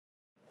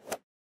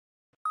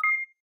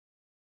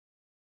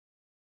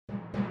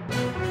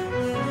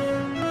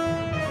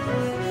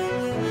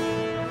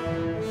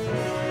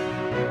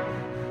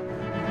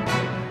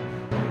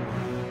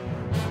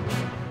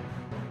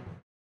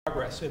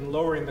efforts in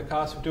lowering the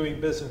cost of doing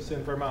business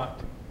in Vermont.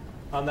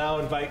 I'll now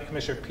invite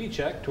Commissioner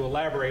Pieciak to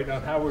elaborate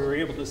on how we were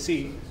able to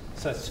see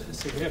such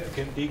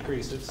significant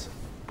decreases.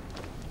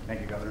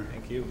 Thank you, Governor.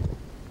 Thank you.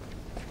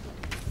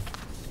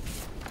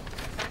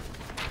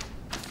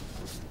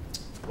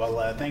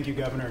 Well, thank you,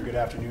 Governor, and good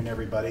afternoon,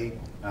 everybody.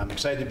 I'm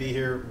excited to be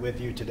here with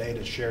you today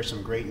to share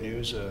some great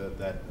news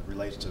that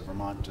relates to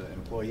Vermont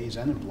employees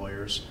and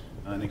employers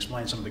and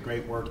explain some of the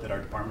great work that our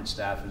department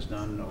staff has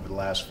done over the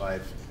last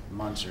 5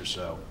 months or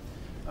so.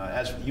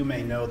 As you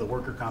may know, the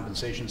worker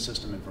compensation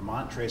system in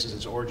Vermont traces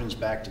its origins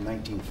back to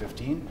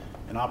 1915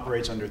 and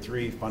operates under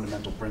 3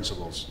 fundamental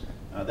principles.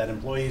 That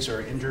employees who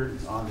are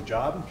injured on the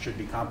job should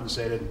be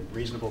compensated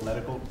reasonable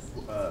medical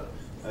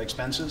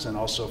expenses and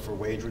also for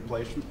wage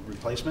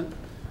replacement.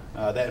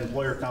 That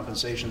employer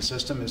compensation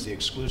system is the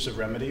exclusive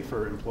remedy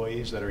for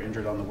employees that are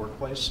injured on the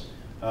workplace,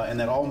 and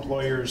that all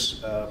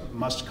employers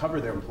must cover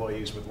their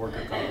employees with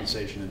worker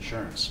compensation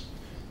insurance.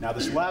 Now,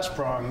 this last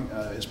prong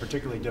is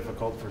particularly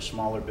difficult for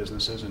smaller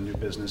businesses and new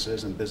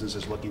businesses and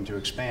businesses looking to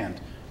expand.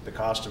 The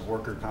cost of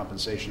worker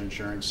compensation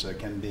insurance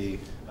can be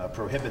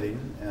prohibiting,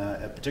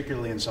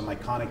 particularly in some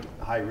iconic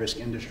high-risk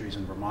industries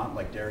in Vermont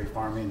like dairy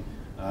farming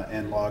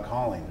and log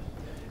hauling.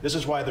 This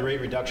is why the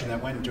rate reduction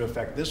that went into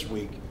effect this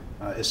week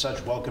is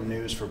such welcome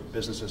news for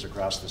businesses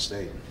across the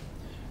state.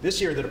 This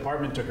year, the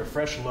department took a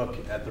fresh look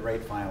at the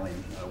rate filing.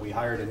 We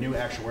hired a new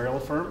actuarial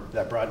firm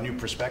that brought new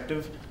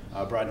perspective,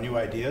 brought new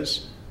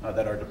ideas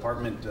that our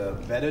department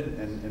vetted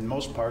and in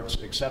most parts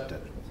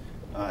accepted.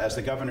 As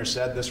the governor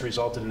said, this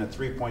resulted in a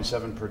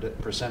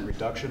 3.7%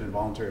 reduction in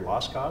voluntary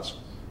loss costs,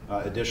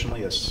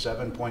 additionally a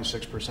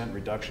 7.6%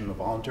 reduction in the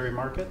voluntary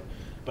market.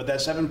 But that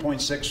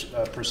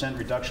 7.6%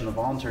 reduction in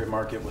the voluntary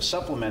market was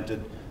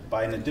supplemented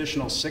by an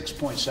additional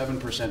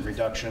 6.7%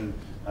 reduction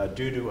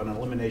due to an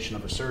elimination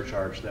of a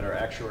surcharge that our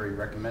actuary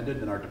recommended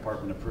and our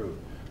department approved.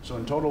 So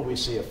in total, we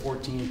see a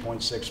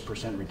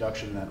 14.6%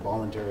 reduction in that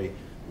voluntary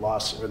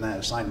loss or in that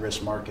assigned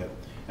risk market.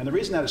 And the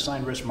reason that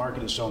assigned risk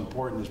market is so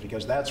important is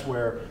because that's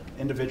where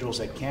individuals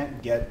that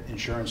can't get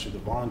insurance through the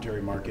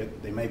voluntary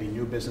market, they may be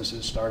new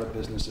businesses, startup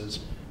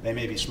businesses, they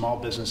may be small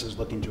businesses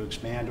looking to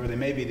expand, or they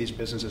may be these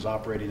businesses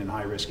operating in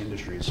high-risk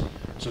industries.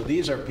 So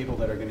these are people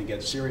that are going to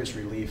get serious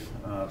relief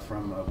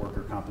from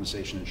worker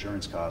compensation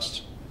insurance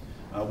costs.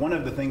 One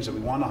of the things that we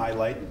want to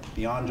highlight,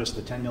 beyond just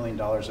the $10 million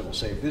that we'll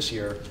save this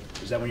year,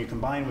 is that when you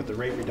combine with the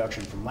rate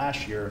reduction from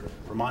last year,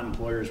 Vermont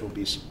employers will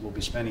be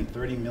spending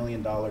 $30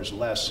 million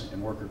less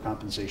in worker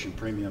compensation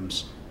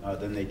premiums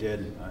than they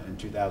did in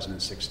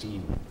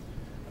 2016.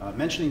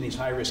 Mentioning these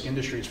high-risk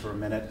industries for a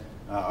minute,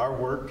 our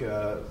work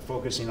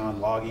focusing on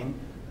logging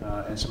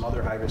and some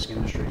other high-risk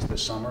industries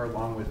this summer,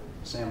 along with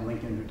Sam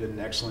Lincoln, who did an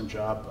excellent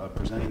job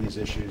presenting these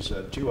issues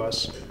to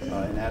us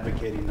and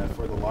advocating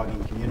for the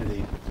logging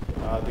community.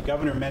 The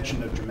governor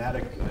mentioned a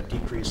dramatic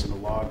decrease in the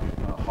log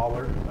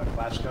hauler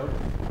class code.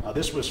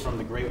 This was from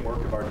the great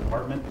work of our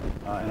department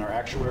and our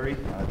actuary.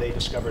 They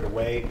discovered a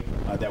way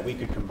that we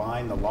could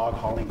combine the log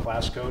hauling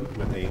class code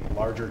with a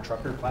larger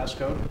trucker class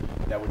code.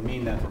 That would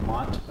mean that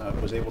Vermont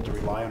was able to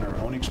rely on our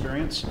own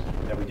experience,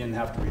 that we didn't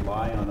have to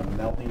rely on a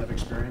melding of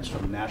experience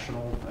from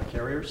national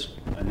carriers,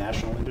 a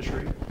national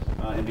industry.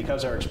 And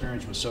because our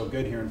experience was so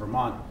good here in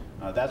Vermont,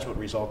 that's what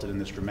resulted in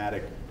this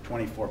dramatic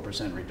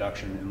 24%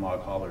 reduction in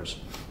log haulers.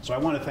 So I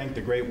want to thank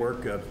the great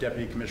work of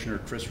Deputy Commissioner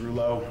Chris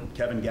Rouleau,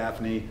 Kevin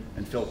Gaffney,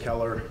 and Phil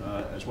Keller,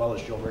 as well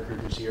as Jill Rickard,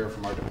 who's here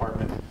from our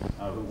department,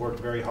 who worked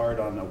very hard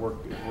on a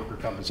worker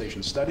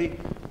compensation study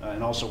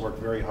and also worked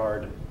very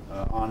hard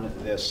on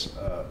this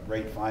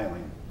rate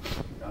filing.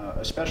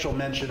 A special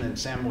mention, and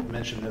Sam will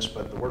mention this,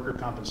 but the Worker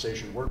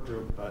Compensation Work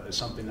Group is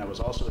something that was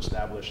also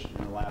established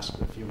in the last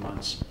few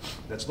months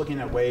that's looking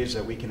at ways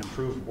that we can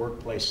improve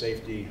workplace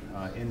safety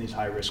in these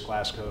high-risk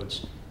class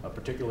codes,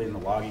 particularly in the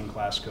logging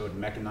class code,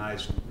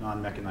 mechanized,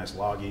 non-mechanized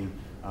logging,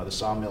 the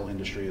sawmill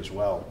industry as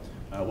well.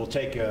 We'll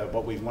take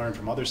what we've learned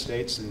from other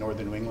states in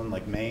northern New England,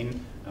 like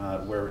Maine,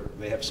 where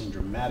they have seen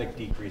dramatic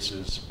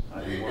decreases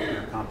in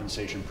worker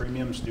compensation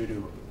premiums due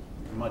to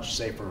much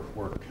safer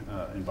work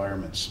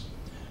environments.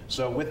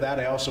 So with that,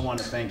 I also want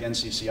to thank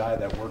NCCI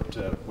that worked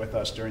with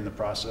us during the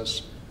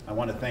process. I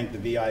want to thank the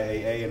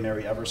VIAA and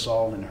Mary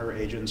Eversole and her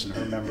agents and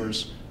her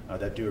members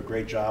that do a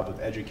great job of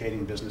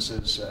educating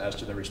businesses as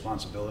to their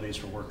responsibilities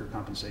for worker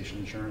compensation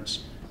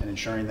insurance and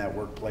ensuring that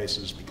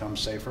workplaces become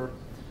safer.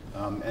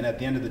 And at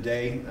the end of the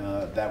day,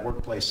 that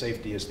workplace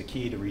safety is the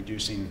key to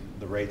reducing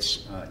the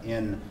rates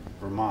in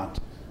Vermont.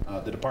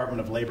 The Department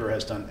of Labor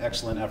has done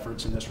excellent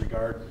efforts in this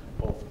regard,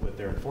 both with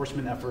their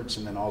enforcement efforts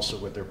and then also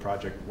with their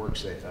Project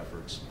WorkSafe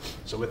efforts.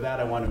 So with that,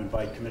 I want to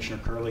invite Commissioner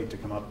Curley to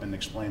come up and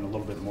explain a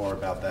little bit more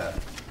about that.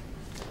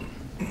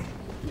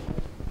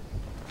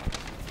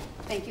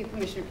 Thank you,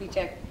 Commissioner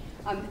Pieciak.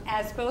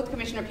 As both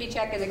Commissioner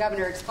Pieciak and the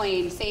Governor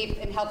explained, safe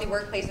and healthy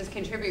workplaces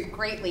contribute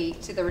greatly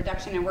to the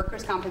reduction in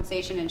workers'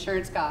 compensation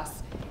insurance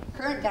costs.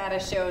 Current data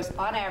shows,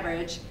 on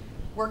average,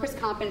 workers'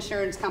 comp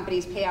insurance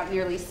companies pay out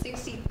nearly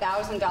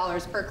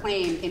 $60,000 per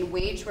claim in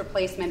wage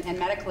replacement and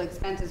medical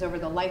expenses over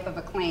the life of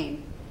a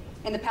claim.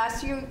 In the past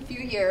few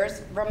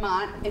years,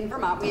 in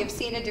Vermont, we have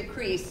seen a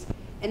decrease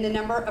in the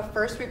number of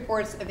first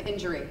reports of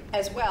injury,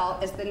 as well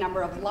as the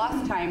number of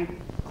lost time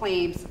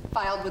claims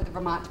filed with the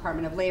Vermont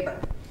Department of Labor.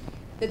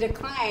 The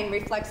decline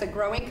reflects a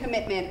growing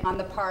commitment on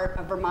the part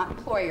of Vermont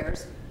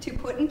employers to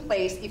put in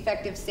place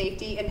effective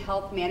safety and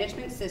health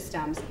management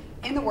systems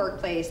in the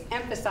workplace,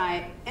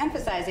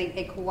 emphasizing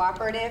a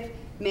cooperative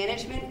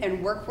management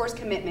and workforce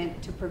commitment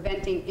to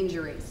preventing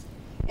injuries.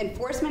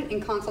 Enforcement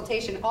and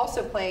consultation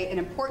also play an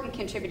important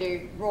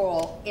contributing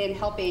role in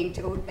helping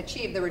to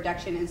achieve the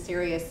reduction in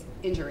serious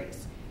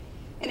injuries.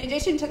 In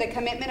addition to the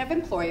commitment of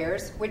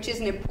employers, which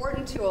is an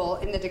important tool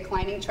in the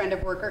declining trend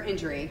of worker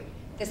injury,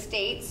 the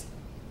state's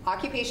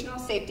Occupational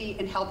Safety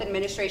and Health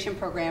Administration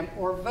Program,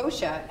 or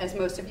VOSHA, as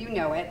most of you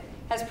know it,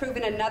 has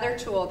proven another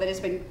tool that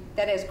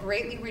has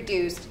greatly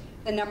reduced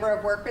the number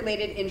of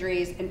work-related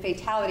injuries and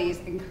fatalities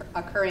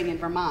occurring in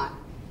Vermont.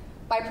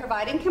 By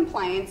providing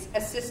compliance,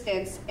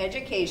 assistance,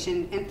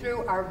 education, and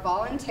through our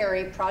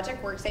voluntary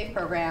Project WorkSafe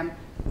program,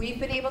 we've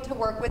been able to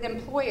work with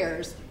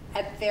employers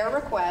at their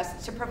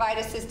request to provide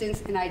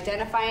assistance in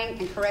identifying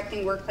and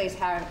correcting workplace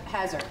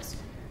hazards.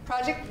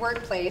 Project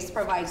Workplace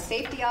provides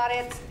safety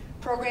audits,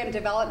 program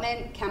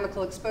development,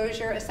 chemical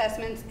exposure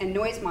assessments, and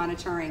noise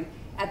monitoring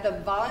at the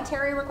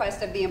voluntary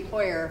request of the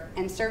employer,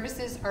 and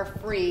services are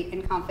free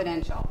and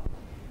confidential.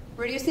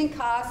 Reducing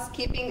costs,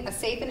 keeping a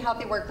safe and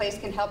healthy workplace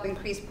can help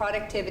increase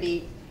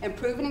productivity,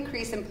 improve and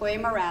increase employee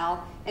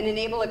morale, and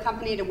enable a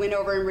company to win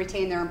over and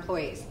retain their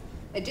employees.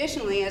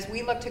 Additionally, as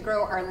we look to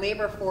grow our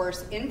labor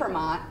force in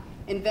Vermont,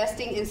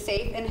 investing in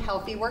safe and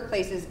healthy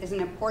workplaces is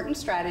an important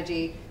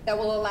strategy that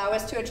will allow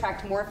us to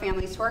attract more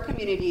families to our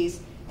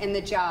communities and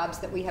the jobs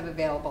that we have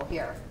available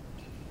here.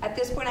 At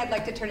this point, I'd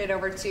like to turn it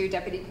over to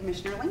Deputy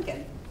Commissioner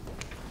Lincoln.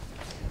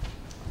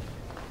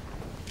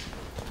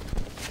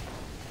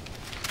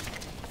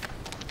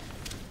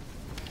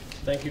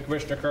 Thank you,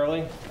 Commissioner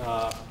Curley.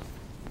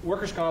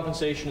 Workers'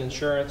 compensation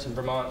insurance in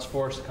Vermont's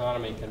forest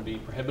economy can be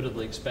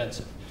prohibitively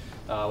expensive,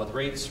 with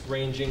rates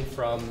ranging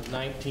from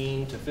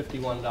 $19 to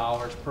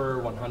 $51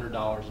 per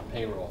 $100 in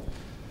payroll.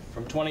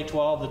 From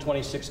 2012 to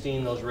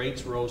 2016, those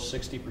rates rose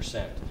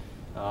 60%.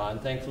 And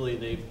thankfully,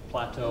 they've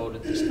plateaued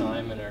at this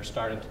time and are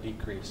starting to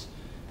decrease.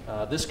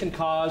 This can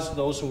cause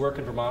those who work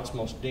in Vermont's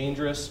most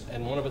dangerous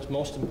and one of its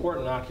most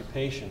important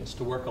occupations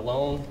to work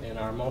alone in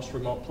our most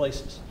remote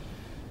places.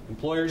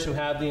 Employers who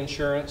have the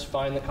insurance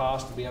find the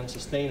cost to be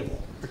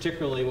unsustainable,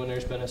 particularly when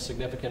there's been a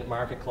significant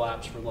market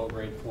collapse for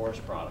low-grade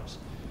forest products.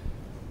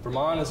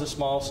 Vermont is a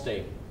small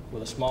state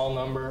with a small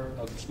number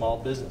of small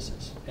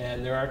businesses,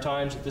 and there are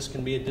times that this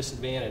can be a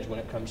disadvantage when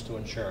it comes to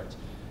insurance.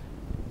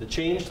 The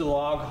change to the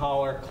log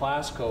hauler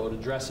class code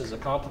addresses a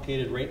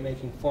complicated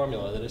rate-making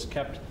formula that has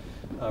kept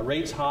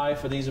rates high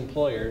for these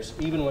employers,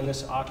 even when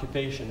this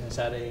occupation has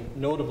had a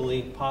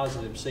notably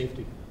positive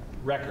safety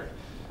record.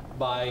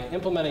 By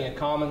implementing a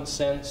common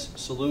sense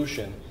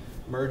solution,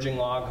 merging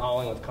log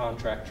hauling with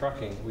contract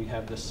trucking, we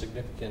have this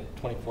significant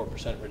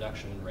 24%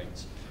 reduction in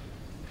rates.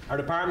 Our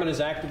department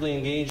is actively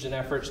engaged in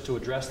efforts to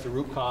address the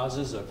root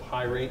causes of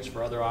high rates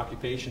for other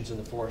occupations in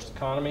the forest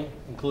economy,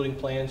 including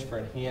plans for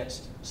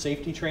enhanced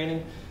safety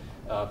training,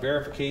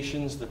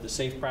 verifications that the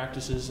safe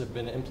practices have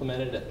been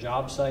implemented at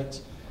job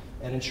sites,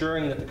 and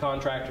ensuring that the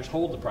contractors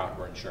hold the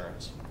proper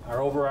insurance.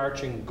 Our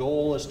overarching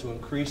goal is to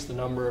increase the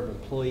number of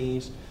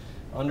employees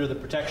under the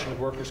protection of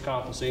workers'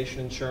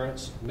 compensation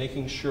insurance,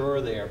 making sure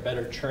they are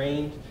better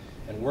trained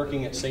and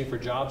working at safer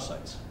job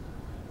sites.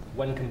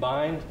 When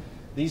combined,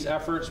 these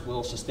efforts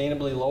will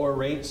sustainably lower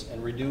rates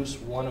and reduce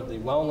one of the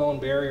well-known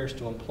barriers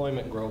to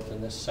employment growth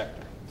in this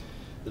sector.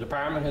 The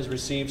department has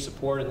received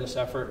support in this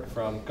effort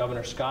from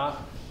Governor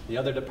Scott, the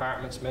other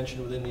departments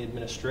mentioned within the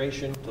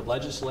administration, the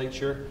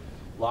legislature,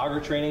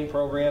 logger training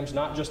programs,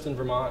 not just in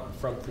Vermont,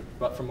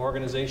 but from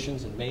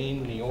organizations in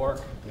Maine, New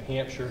York, New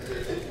Hampshire,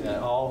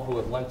 all who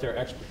have lent their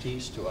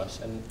expertise to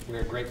us, and we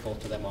are grateful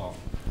to them all.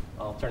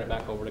 I'll turn it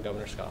back over to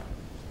Governor Scott.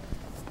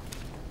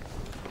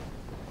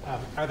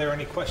 Are there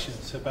any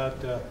questions about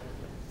the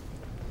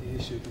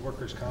issue of the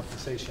workers'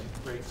 compensation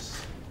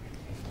rates?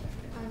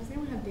 Does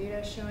anyone have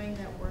data showing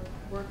that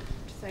work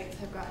sites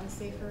have gotten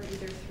safer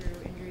either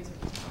through injuries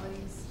or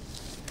fatalities?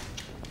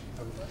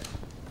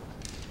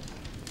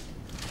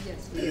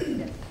 Yes, we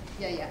do.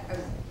 Yeah.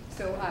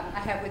 I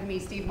have with me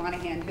Steve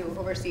Monahan, who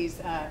oversees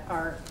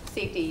our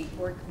safety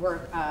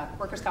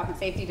workers' comp and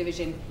safety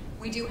division.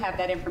 We do have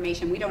that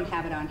information. We don't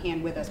have it on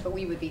hand with us, but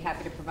we would be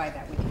happy to provide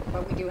that with you.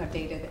 But we do have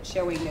data that's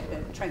showing that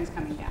the trend's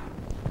coming down.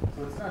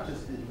 So it's not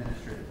just the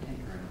administrative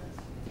tinkering that's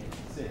in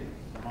the city.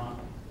 Vermont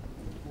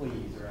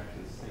employees are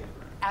actually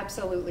safer.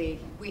 Absolutely.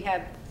 We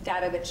have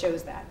data that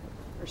shows that,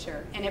 for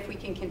sure. And if we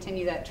can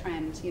continue that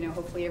trend,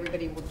 hopefully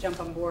everybody will jump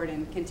on board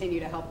and continue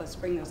to help us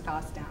bring those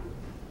costs down.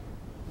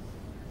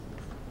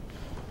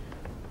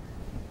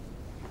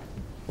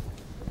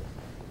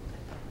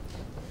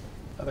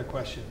 Other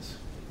questions?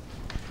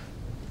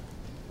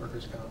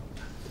 Workers' comp.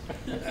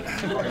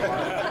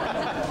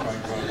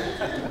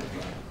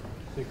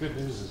 The good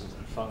news is it's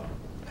fun.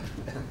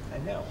 I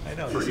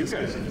know. For you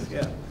guys,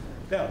 yeah.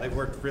 No, they've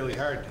worked really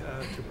hard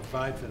to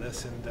provide for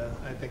this, and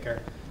I think our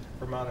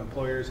Vermont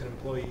employers and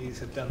employees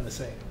have done the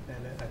same,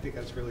 and I think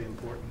that's really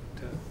important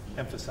to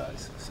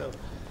emphasize. So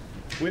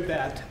with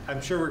that,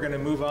 I'm sure we're going to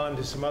move on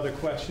to some other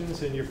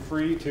questions, and you're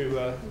free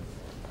to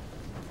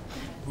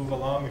move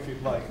along if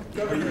you'd like.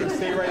 Or you can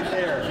stay right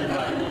there if you'd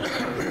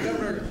like.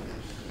 Governor,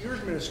 your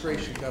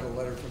administration got a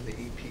letter from the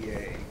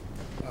EPA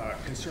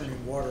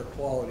concerning water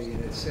quality,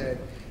 and it said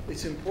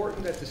it's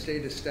important that the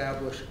state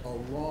establish a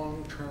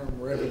long-term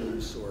revenue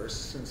source,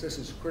 since this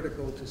is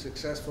critical to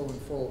successful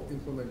and full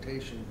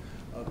implementation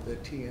of the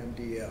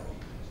TMDL.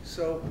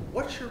 So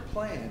what's your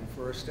plan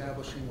for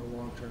establishing a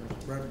long-term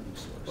revenue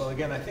source? Well,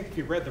 again, I think if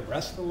you read the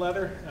rest of the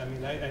letter, I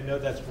mean, I know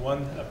that's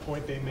one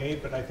point they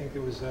made, but I think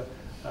it was a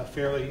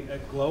fairly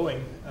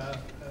glowing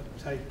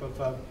type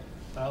of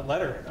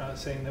letter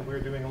saying that we're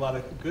doing a lot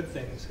of good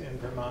things in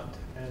Vermont.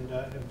 And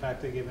in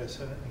fact, they gave us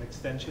an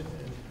extension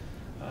in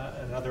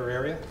another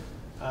area.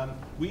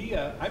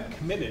 I'm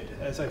committed,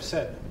 as I've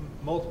said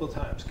multiple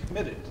times,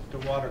 committed to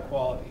water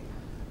quality.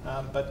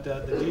 But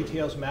the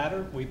details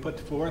matter. We put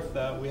forth,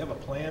 we have a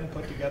plan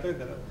put together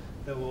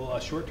that will,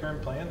 a short-term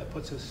plan that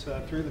puts us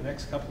through the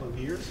next couple of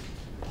years.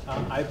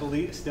 I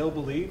still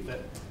believe that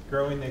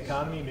growing the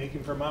economy,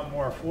 making Vermont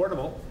more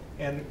affordable,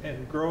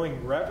 and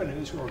growing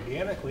revenues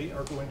organically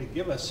are going to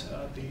give us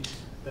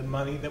the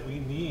money that we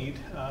need,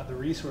 the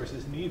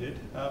resources needed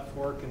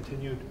for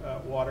continued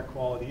water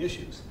quality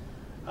issues.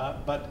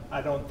 But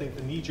I don't think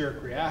the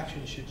knee-jerk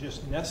reaction should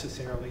just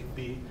necessarily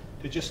be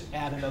to just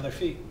add another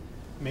fee.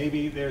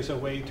 Maybe there's a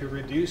way to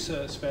reduce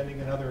spending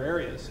in other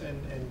areas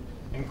and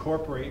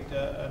incorporate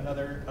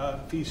another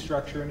fee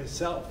structure in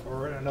itself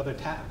or another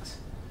tax.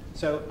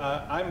 So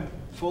I'm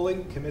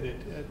fully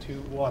committed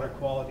to water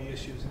quality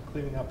issues and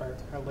cleaning up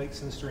our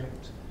lakes and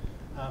streams.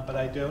 But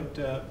I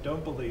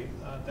don't believe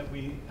that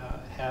we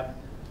have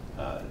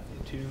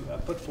to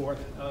put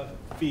forth a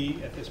fee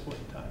at this point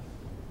in time.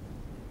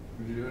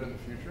 Would you do it in the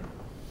future?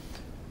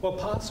 Well,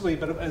 possibly,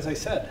 but as I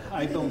said,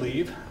 I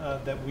believe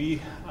that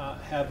we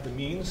have the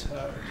means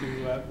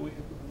to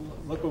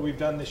look what we've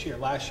done this year.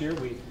 Last year,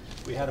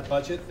 we had a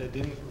budget that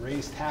didn't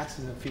raise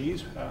taxes and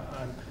fees.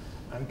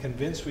 I'm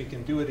convinced we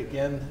can do it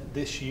again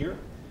this year,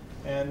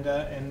 and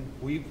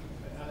we,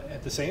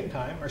 at the same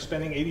time, are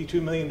spending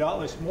 $82 million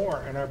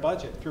more in our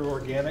budget through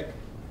organic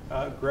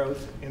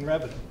growth in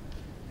revenue,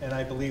 and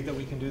I believe that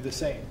we can do the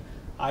same.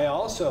 I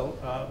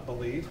also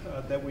believe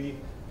that we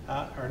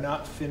are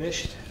not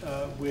finished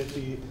with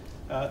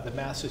the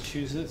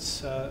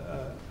Massachusetts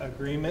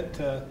agreement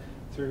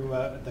through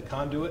the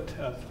conduit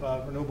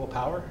of renewable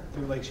power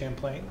through Lake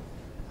Champlain.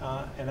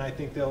 And I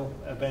think they'll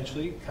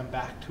eventually come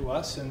back to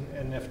us,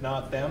 and if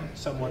not them,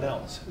 someone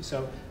else.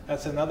 So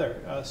that's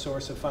another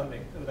source of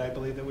funding that I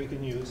believe that we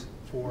can use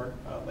for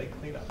lake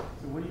cleanup.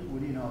 So what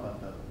do you know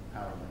about the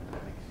power limit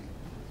that makes you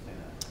say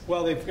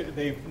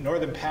that? Well,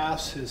 Northern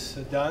Pass is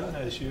done,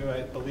 as you,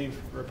 I believe,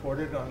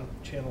 reported on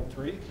Channel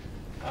 3.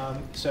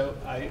 So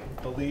I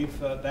believe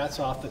that's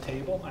off the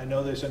table. I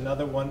know there's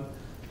another one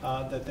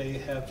that they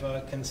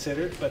have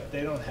considered, but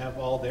they don't have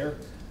all their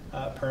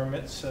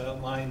permits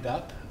lined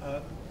up.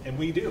 And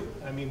we do.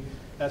 I mean,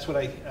 that's what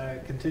I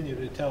continue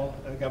to tell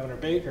Governor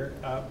Baker.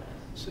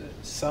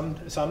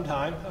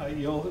 Sometime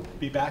you'll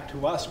be back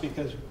to us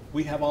because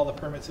we have all the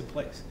permits in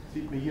place.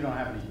 But you don't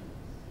have any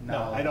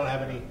knowledge? No, I don't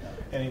have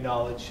any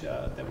knowledge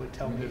that would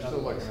tell me You're still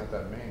otherwise. looking at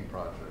that main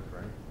project,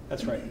 right?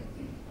 That's right.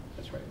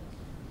 That's right.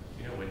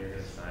 Do you know when you're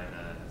going to sign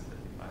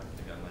S55,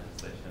 the gun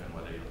legislation, and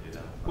whether you'll do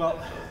that?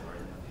 Well,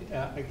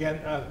 again,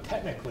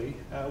 technically,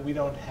 we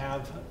don't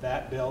have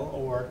that bill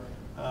or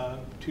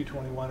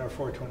 221 or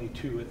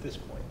 422 at this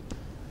point.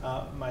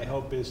 My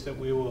hope is that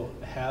we will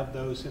have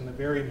those in the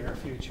very near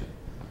future,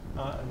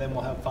 and then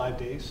we'll have 5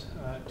 days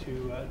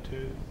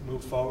to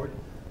move forward.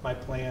 My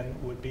plan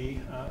would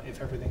be,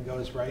 if everything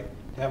goes right,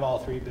 to have all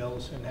three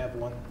bills and have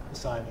one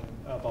signing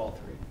of all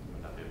three.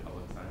 Would that be a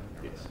public signing?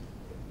 Yes.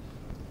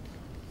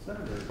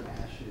 Senator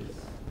Ashe is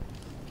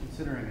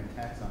considering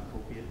a tax on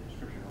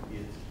prescription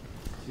opiates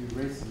to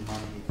raise some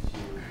money to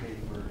pay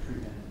for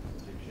treatment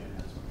and addiction,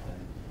 that sort of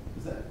thing.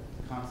 Does that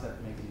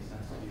concept make any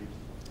sense to you?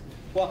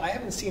 Well, I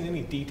haven't seen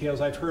any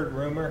details. I've heard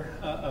rumor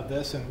of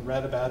this and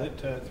read about it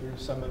through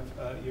some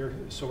of your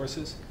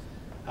sources.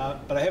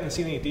 But I haven't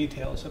seen any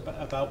details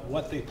about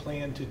what they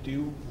plan to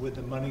do with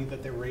the money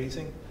that they're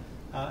raising.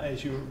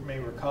 As you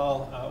may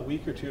recall, a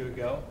week or two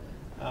ago,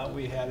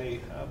 we had a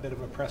bit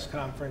of a press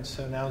conference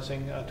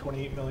announcing a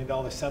 $28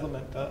 million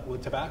settlement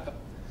with tobacco.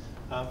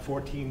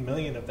 14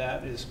 million of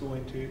that is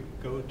going to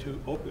go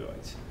to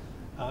opioids.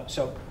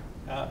 So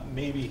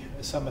maybe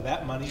some of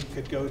that money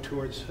could go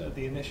towards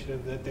the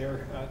initiative that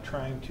they're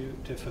trying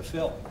to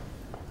fulfill.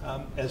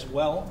 As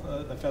well,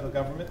 the federal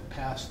government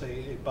passed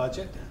a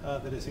budget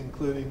that has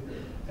included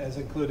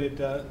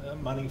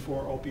money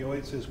for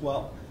opioids as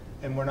well,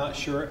 and we're not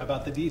sure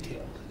about the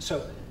details.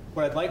 So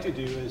what I'd like to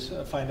do is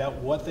find out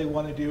what they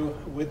want to do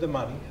with the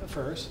money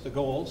first, the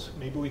goals.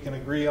 Maybe we can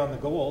agree on the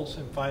goals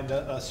and find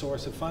a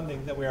source of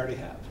funding that we already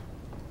have.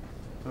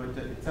 So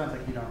it sounds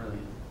like you don't really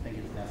think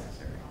it's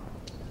necessary.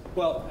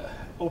 Well,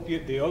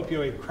 the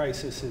opioid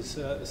crisis is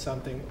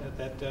something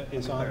that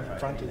is on Clarify,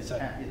 front I mean, and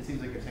center. It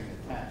seems like you're saying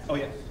a tax. Oh,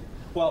 yeah.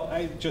 Well,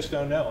 I just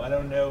don't know. I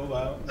don't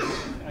know.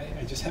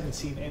 I just haven't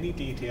seen any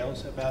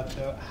details about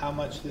how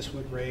much this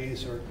would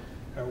raise or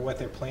what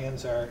their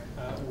plans are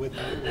with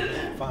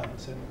the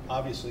funds. And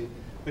obviously,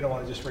 we don't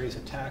want to just raise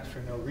a tax for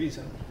no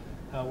reason.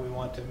 We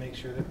want to make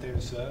sure that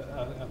there's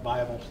a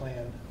viable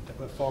plan to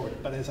put forward.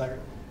 But as I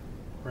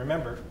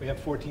remember, we have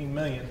 14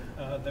 million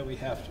that we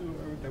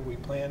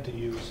plan to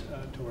use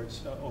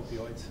towards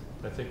opioids.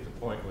 I think the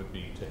point would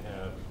be to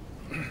have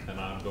an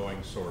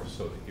ongoing source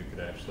so that you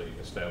could actually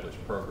establish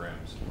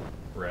programs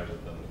rather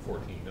than the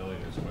 14 million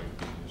is going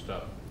to be used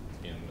up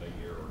in a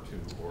year or two,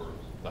 or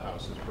the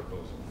House is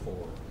proposing 4.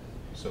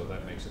 So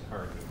that makes it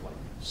hard to like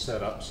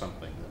set up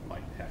something that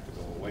might have to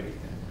go away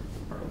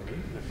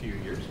in a few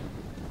years.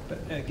 But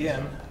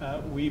again,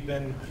 we've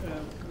been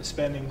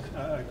spending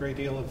a great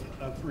deal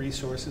of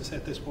resources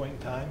at this point in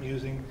time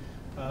using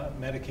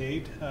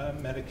Medicaid,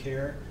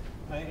 Medicare,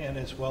 and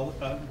as well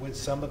with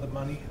some of the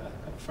money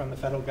from the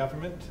federal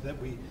government that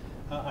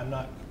I'm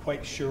not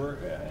quite sure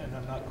and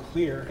I'm not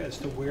clear as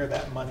to where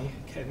that money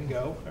can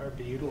go or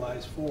be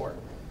utilized for.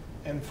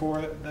 And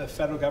for the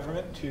federal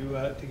government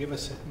to give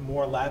us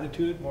more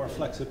latitude, more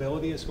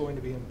flexibility is going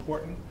to be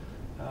important.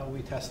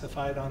 We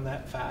testified on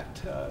that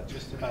fact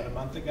just about a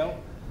month ago.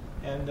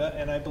 And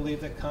I believe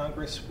that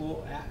Congress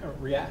will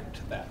react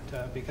to that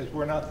because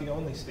we're not the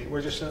only state.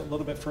 We're just a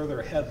little bit further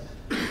ahead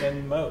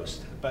than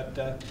most. But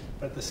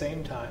at the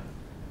same time,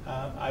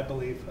 I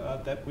believe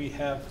that we've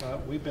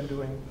been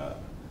doing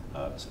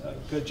a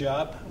good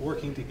job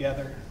working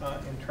together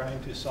in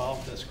trying to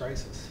solve this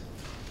crisis.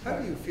 How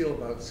do you feel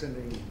about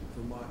sending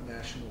Vermont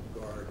National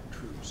Guard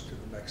troops to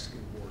the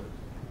Mexican border?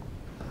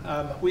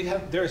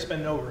 There's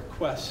been no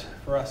request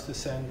for us to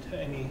send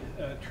any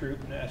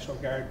National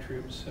Guard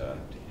troops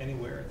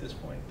anywhere at this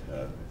point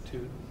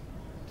to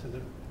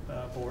the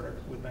border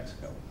with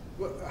Mexico.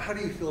 Well, how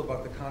do you feel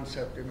about the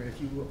concept? I mean, if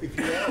you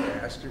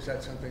are asked, is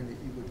that something that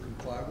you would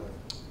comply with?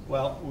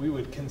 Well, we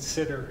would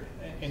consider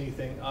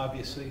anything,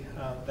 obviously.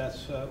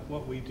 That's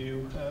what we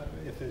do.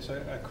 If there's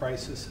a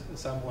crisis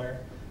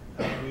somewhere,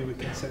 we would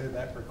consider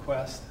that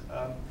request.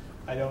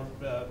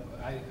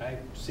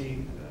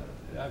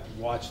 I've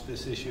watched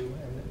this issue,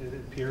 and it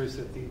appears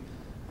that the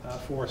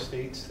 4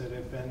 states that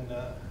have been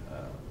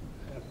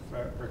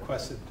have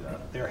requested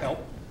their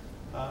help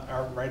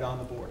are right on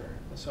the border.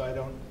 So I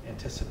don't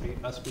anticipate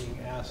us being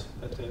asked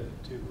to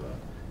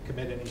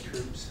commit any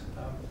troops.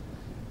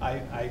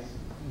 I'm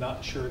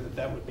not sure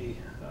that would be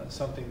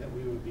something that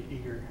we would be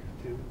eager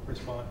to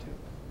respond to.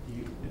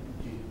 You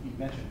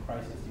mentioned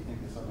crisis. Do you think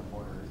the southern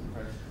border is a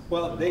crisis?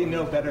 Well, they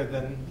know better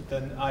than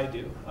I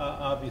do.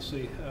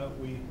 Obviously,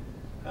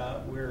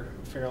 we're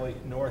fairly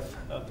north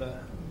of the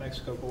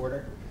Mexico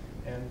border,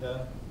 and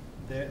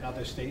the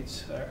other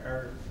states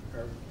are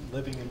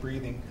living and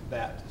breathing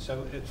that.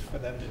 So it's for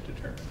them to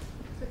determine.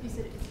 So you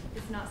said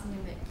it's not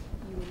something that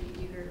you would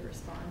be eager to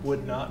respond to?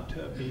 Would not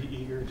be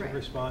eager to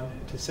respond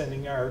to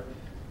sending our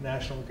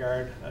National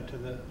Guard to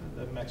the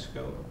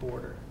Mexico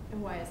border.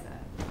 And why is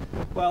that?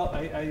 Well,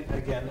 I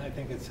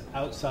think it's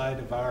outside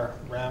of our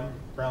realm,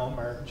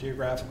 our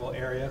geographical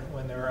area,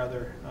 when there are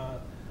other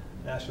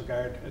National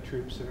Guard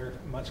troops that are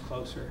much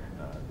closer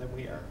than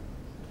we are.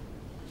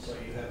 So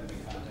you haven't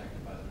been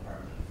contacted by the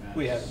Department of Defense?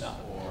 We have not.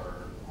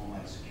 Or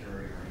Homeland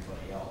Security or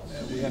anybody else?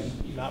 We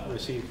have not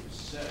received.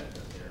 Said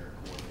that they're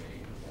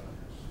coordinating with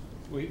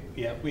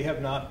others. We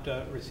have not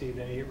received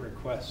any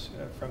requests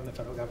from the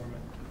federal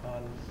government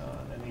on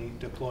any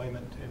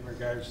deployment in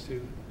regards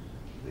to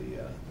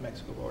the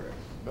Mexico border.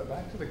 But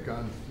back to the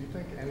guns, do you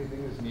think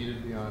anything is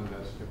needed beyond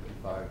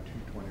S-55,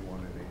 221,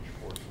 and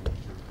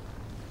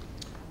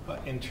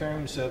H-422? In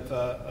terms of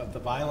the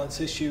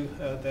violence issue,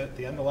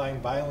 the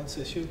underlying violence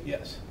issue,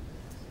 yes.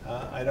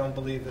 I don't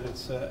believe that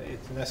it's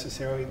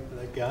necessarily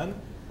the gun,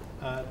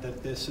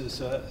 that this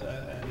is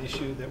an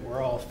issue that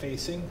we're all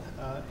facing,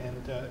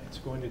 and it's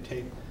going to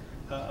take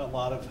a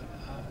lot of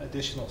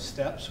additional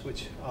steps,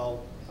 which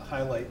I'll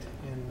highlight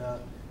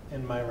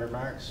in my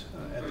remarks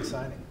at the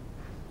signing.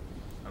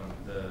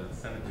 The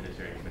Senate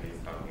Judiciary Committee is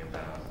talking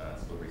about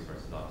school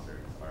resources officers,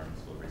 armed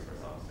school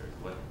resource officers.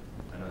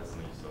 I know that's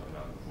something you've spoken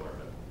about before,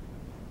 but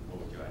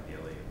what would you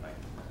ideally like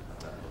that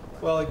to look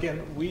like? Well,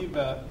 again, we've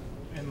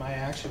in my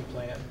action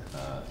plan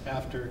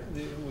after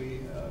the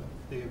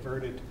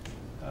averted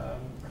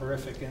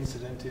horrific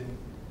incident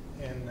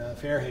in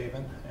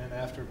Fairhaven and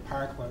after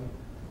Parkland,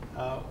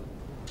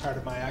 part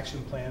of my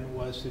action plan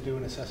was to do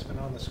an assessment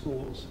on the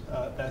schools.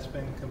 That's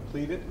been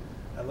completed.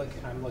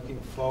 I'm looking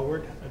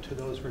forward to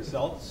those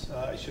results.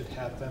 I should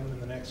have them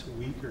in the next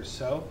week or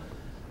so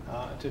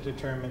to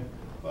determine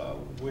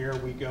where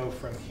we go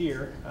from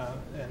here.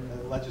 And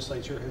the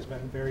legislature has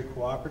been very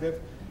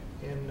cooperative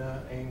in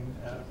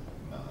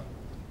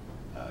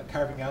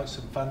carving out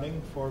some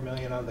funding, $4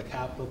 million out of the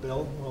capital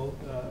bill. We'll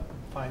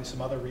find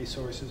some other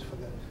resources for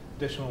the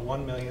additional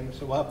 $1 million.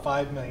 So we'll have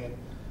 $5 million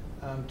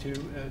to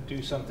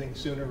do something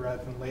sooner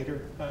rather than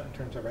later in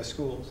terms of our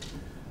schools.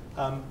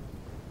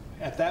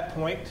 At that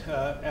point,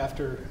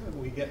 after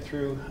we get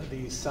through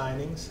these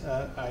signings,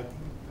 I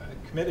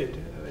committed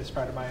as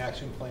part of my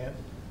action plan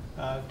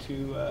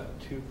to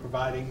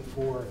providing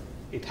for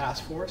a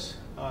task force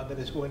that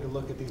is going to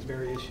look at these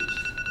very issues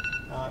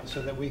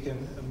so that we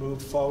can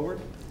move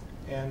forward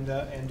and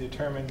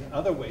determine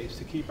other ways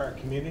to keep our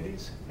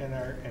communities and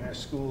our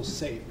schools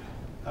safe.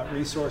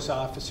 Resource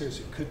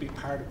officers could be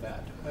part of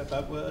that.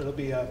 It'll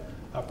be a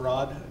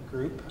broad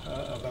group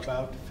of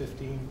about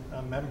 15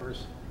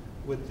 members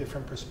with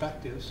different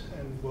perspectives,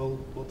 and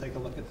we'll take a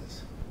look at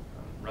this.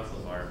 Russell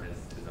Barr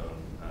missed his own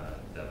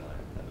deadline,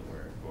 as it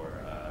were,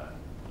 for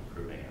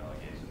proving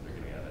allegations or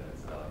giving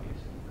evidence of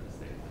allegations that a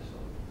state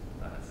official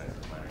sex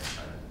with minor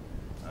intent.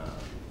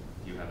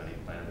 Do you have any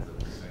plans of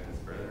pursuing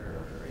this further,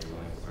 or are you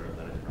willing to sort of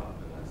let it drop?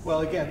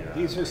 Well, again,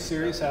 these are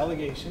serious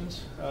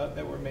allegations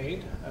that were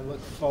made. I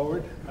look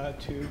forward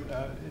to,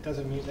 it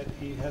doesn't mean that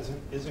he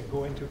isn't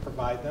going to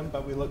provide them,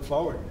 but we look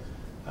forward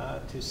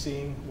to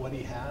seeing what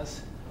he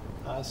has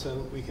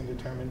so we can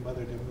determine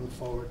whether to move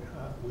forward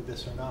with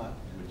this or not.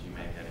 Would you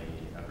make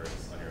any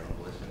efforts on your own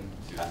volition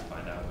to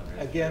find out whether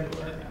again,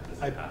 this is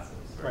passive?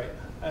 Right.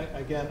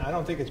 Again, I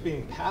don't think it's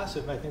being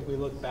passive. I think we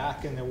look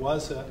back and there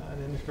was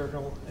an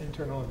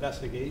internal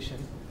investigation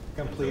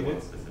completed. Into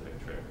one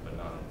specific trick, but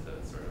not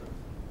into sort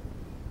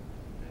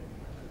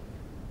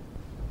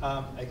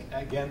of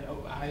again,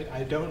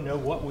 I don't know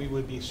what we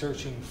would be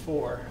searching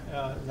for.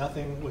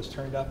 Nothing was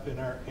turned up in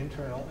our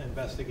internal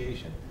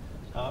investigation,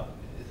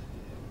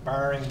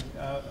 barring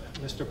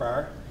Mr.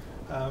 Barr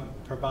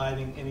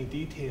providing any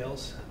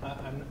details.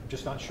 I'm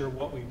just not sure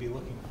what we'd be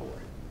looking for.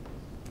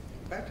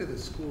 Back to the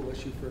school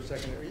issue for a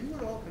second. Are you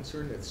at all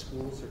concerned that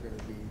schools are going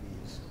to be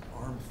these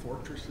armed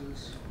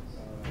fortresses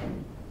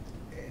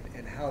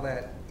and how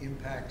that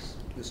impacts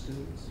the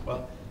students?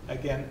 Well,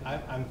 again,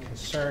 I'm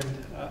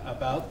concerned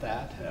about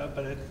that,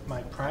 but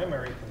my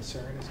primary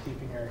concern is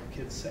keeping our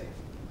kids safe.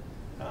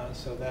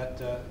 So that,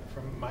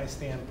 from my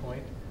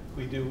standpoint,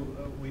 we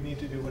need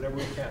to do whatever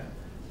we can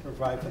to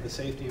provide for the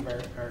safety of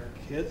our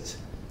kids,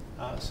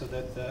 so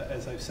that,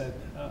 as I've said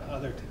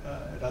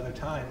at other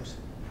times,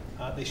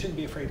 they shouldn't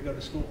be afraid to go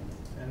to school,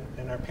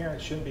 and our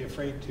parents shouldn't be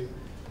afraid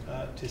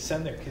to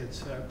send their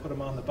kids, put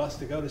them on the bus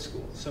to go to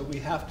school. So we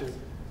have to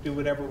do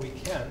whatever we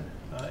can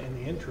in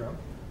the interim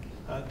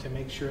to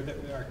make sure that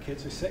our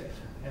kids are safe,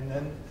 and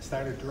then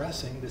start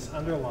addressing this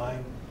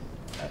underlying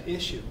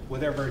issue,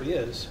 whatever it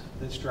is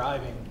that's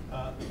driving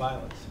the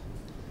violence.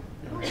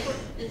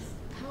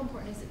 How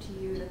important is it to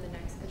you that the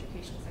next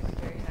education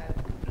secretary have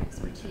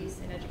expertise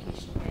in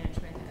education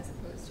management as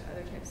opposed to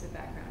other types of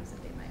backgrounds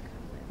that they might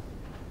come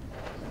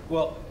with?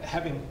 Well,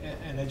 having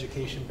an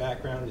education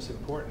background is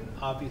important,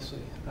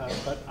 obviously,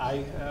 but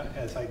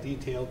as I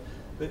detailed,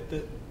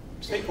 the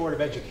State Board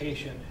of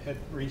Education had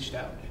reached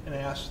out and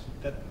asked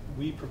that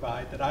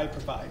I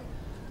provide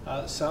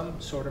some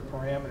sort of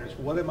parameters.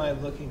 What am I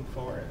looking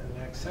for in the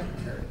next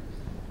secretary?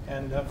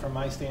 And from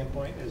my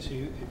standpoint, if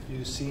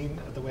you've seen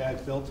the way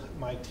I've built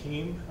my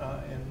team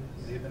in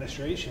the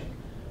administration,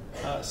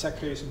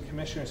 secretaries and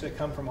commissioners that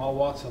come from all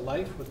walks of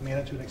life with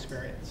management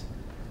experience.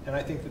 And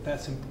I think that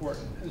that's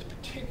important,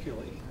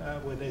 particularly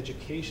with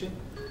education.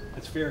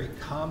 It's very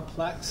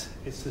complex.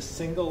 It's the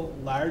single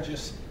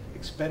largest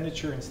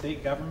expenditure in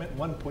state government,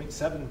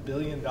 $1.7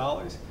 billion.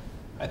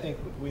 I think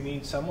we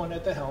need someone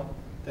at the helm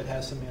that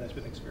has some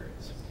management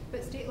experience.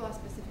 But state law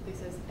specifically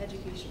says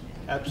education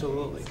management.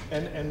 Absolutely.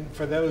 And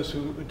for those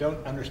who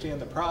don't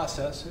understand the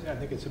process, I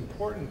think it's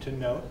important to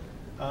note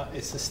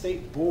it's the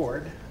state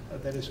board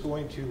that is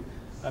going to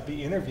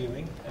be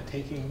interviewing and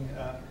taking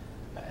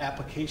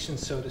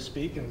applications, so to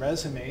speak, and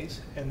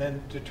resumes, and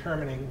then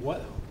determining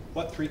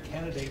what 3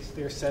 candidates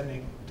they're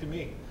sending to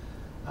me.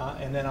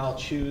 And then I'll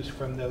choose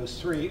from those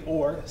 3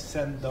 or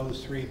send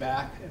those 3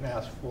 back and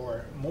ask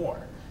for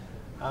more.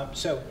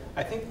 So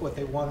I think what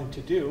they wanted to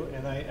do,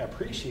 and I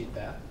appreciate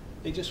that,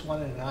 they just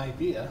wanted an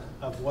idea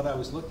of what I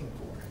was looking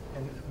for.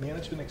 And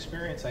management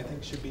experience, I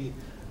think, should be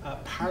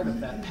part of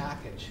that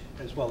package,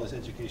 as well as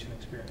education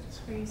experience.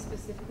 Are you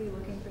specifically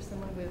looking for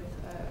someone with,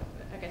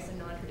 I guess, a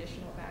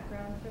non-traditional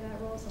background for that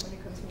role, someone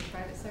who comes from the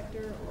private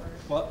sector, or?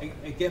 Well,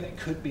 again, it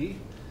could be.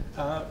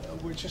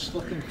 We're just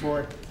looking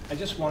for, I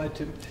just wanted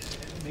to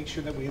make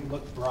sure that we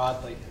looked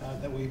broadly,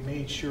 that we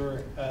made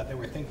sure that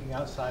we're thinking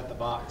outside the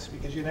box,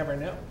 because you never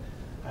know.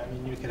 I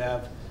mean, you could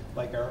have,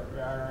 like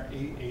our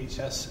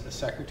AHS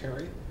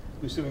secretary,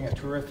 who's doing a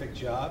terrific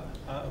job,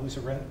 who's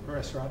a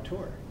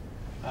restaurateur.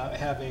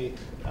 Have a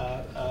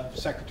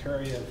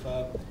secretary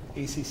of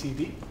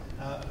ACCD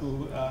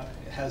who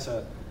has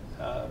a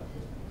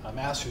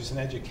master's in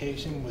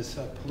education, was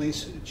a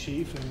police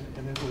chief,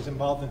 and was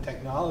involved in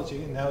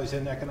technology, and now he's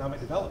in economic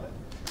development.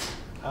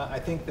 I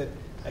think that,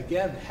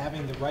 again,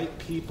 having the right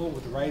people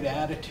with the right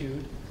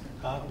attitude,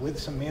 with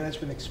some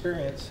management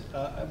experience,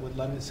 would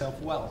lend itself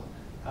well.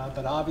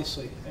 But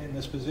obviously, in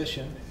this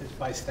position, it's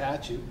by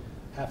statute,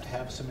 have to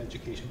have some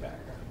education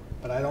background.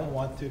 But I don't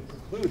want to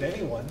preclude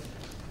anyone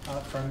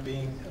from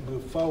being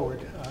moved forward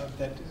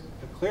that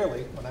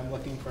clearly when I'm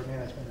looking for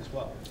management as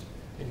well.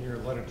 In your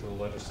letter to the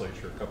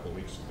legislature a couple of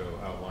weeks ago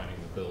outlining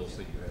the bills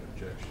that you had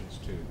objections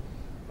to,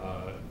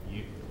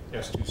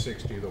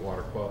 S-260, the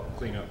water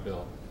cleanup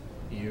bill,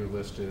 you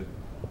listed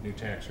new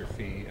tax or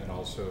fee and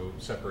also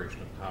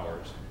separation of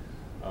powers.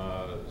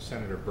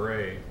 Senator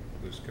Bray,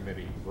 whose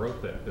committee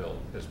wrote that bill,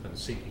 has been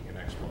seeking an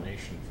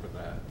explanation for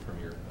that from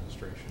your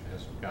administration,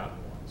 hasn't gotten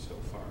one so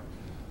far.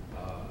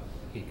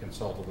 He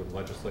consulted with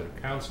legislative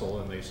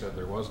counsel and they said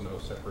there was no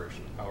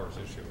separation of powers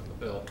issue in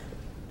the bill.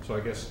 So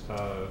I guess,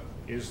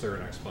 is there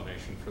an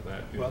explanation for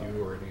that? Do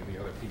you or any of the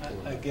other people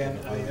in again,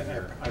 the room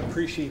here? I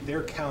appreciate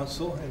their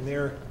counsel and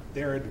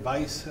their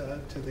advice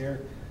to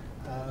their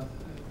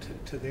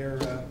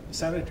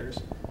senators.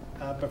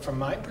 But from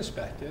my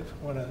perspective,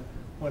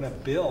 when a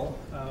bill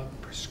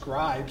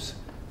prescribes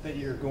that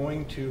you're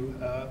going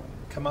to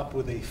come up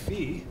with a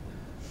fee,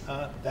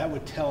 that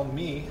would tell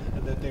me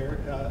that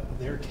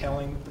they're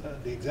telling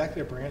the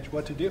executive branch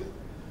what to do,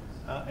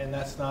 and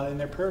that's not in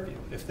their purview.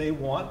 If they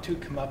want to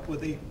come up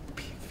with a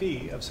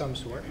fee of some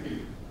sort,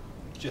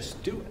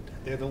 just do it.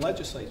 They're the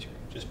legislature.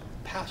 Just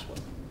pass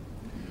one.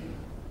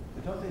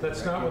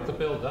 That's not what the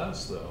bill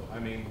does, though. I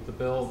mean, the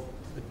bill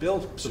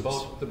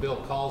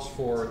calls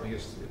for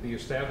the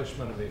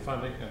establishment of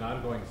an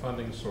ongoing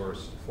funding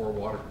source for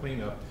water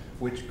cleanup,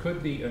 which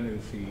could be a new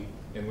fee,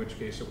 in which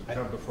case it would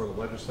come before the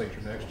legislature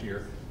next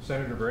year.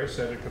 Senator Bray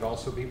said it could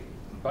also be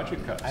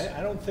budget cuts.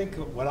 I don't think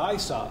what I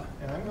saw,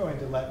 and I'm going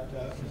to let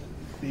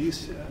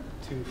these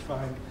two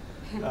fine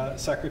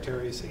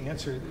secretaries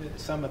answer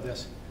some of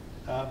this,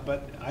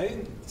 but I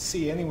didn't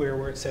see anywhere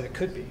where it said it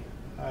could be.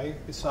 I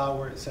saw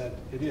where it said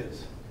it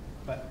is,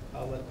 but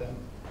I'll let them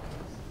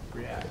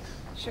react.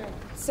 Sure.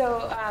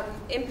 So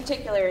in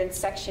particular in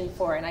Section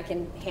 4, and I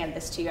can hand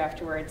this to you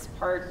afterwards,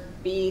 Part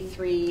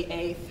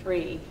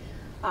B3A3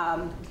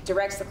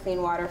 directs the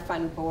Clean Water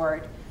Fund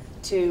Board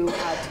to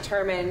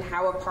determine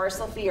how a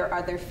parcel fee or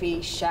other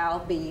fee shall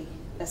be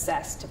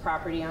assessed to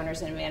property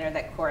owners in a manner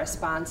that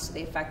corresponds to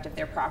the effect of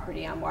their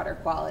property on water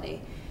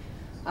quality.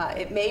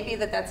 It may be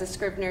that that's a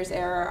Scrivener's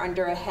error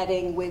under a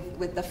heading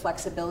with the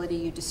flexibility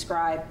you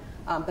describe,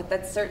 but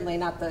that's certainly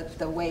not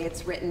the way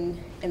it's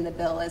written in the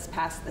bill as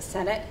passed the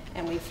Senate,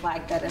 and we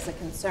flagged that as a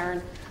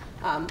concern.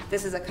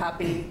 This is a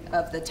copy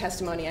of the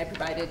testimony I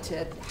provided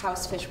to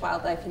House Fish,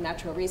 Wildlife, and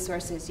Natural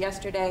Resources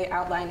yesterday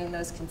outlining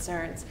those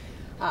concerns,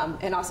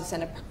 and also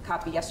sent a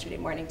copy yesterday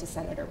morning to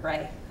Senator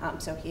Bray,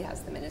 so he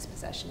has them in his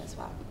possession as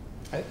well.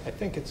 I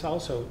think it's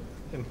also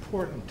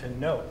important to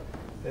note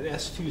that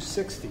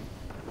S-260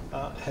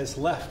 has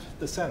left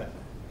the Senate.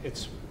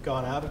 It's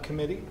gone out of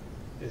committee,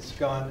 it's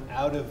gone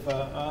out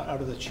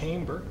of the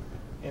chamber,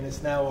 and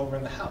it's now over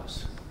in the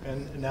House.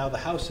 And now the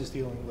House is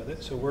dealing with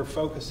it, so we're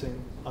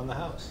focusing on the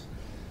House.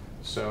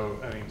 So,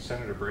 I mean,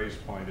 Senator Bray's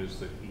point is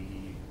that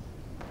he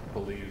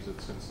believes that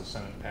since the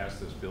Senate passed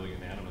this bill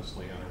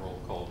unanimously on a roll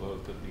call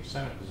vote, that the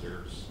Senate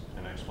deserves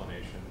an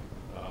explanation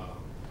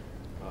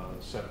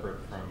separate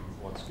from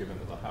what's given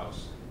to the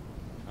House.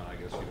 And I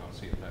guess you don't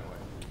see it that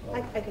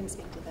way. I can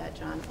speak to that,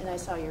 John. And I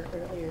saw your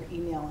earlier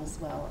email as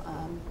well,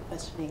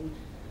 questioning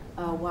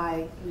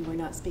why we were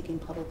not speaking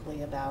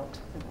publicly about,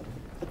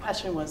 the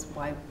question was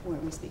why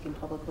weren't we speaking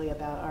publicly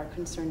about our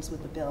concerns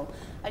with the bill.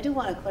 I do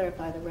want to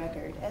clarify the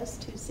record.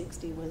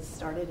 S-260 was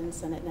started in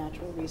Senate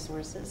Natural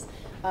Resources.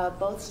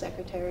 Both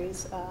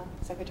secretaries,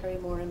 Secretary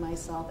Moore and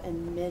myself,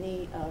 and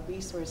many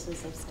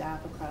resources of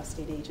staff across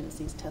state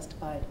agencies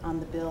testified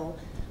on the bill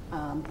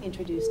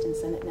introduced in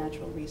Senate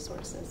Natural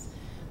Resources.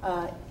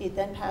 It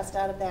then passed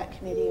out of that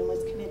committee and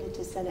was committed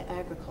to Senate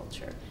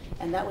Agriculture.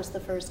 And that was the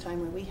first time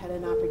where we had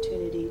an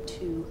opportunity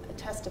to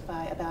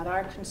testify about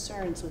our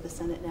concerns with the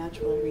Senate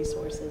Natural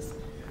Resources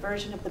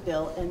version of the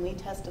bill, and we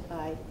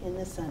testified in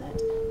the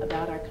Senate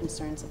about our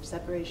concerns of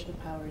separation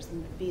of powers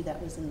and the fee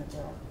that was in the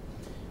bill.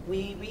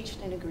 We reached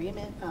an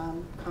agreement,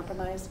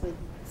 compromise with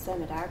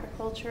Senate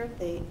Agriculture.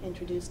 They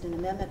introduced an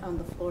amendment on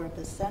the floor of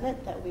the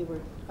Senate that we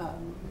were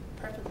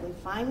perfectly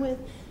fine with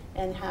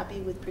and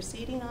happy with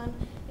proceeding on,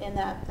 and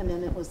that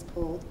amendment was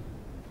pulled.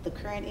 The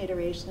current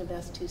iteration of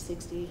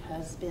S-260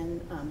 has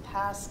been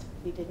passed.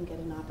 We didn't get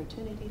an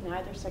opportunity.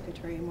 Neither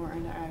Secretary Moore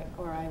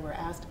or I were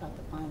asked about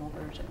the final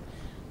version.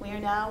 We are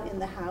now in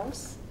the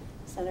House.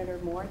 Senator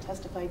Moore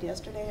testified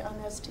yesterday on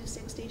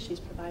S-260. She's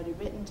provided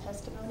written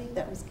testimony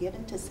that was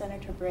given to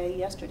Senator Bray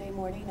yesterday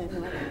morning at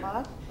 9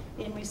 o'clock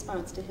in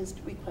response to his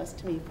request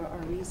to me for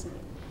our reasoning.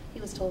 He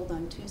was told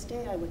on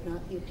Tuesday I would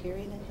not be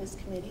appearing in his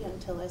committee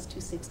until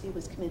S-260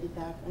 was committed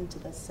back into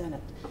the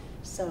Senate.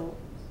 So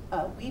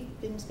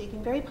we've been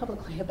speaking very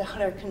publicly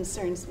about our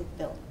concerns with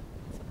Bill.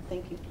 So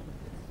thank you.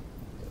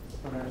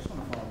 But I just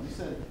want to follow. You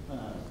said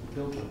the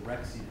bill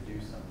directs you to do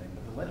something,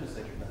 but the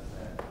legislature does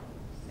that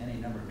any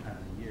number of times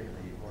a year.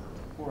 They order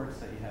reports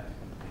that you have to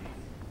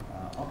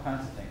complete, all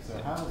kinds of things.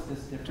 So how is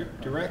this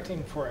different?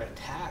 Directing for a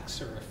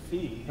tax or a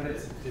fee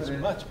is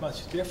much,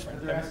 much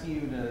different. They're asking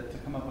you to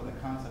come up with a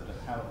concept of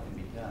how it can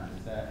be done.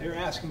 Is that? They're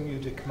asking you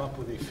to come up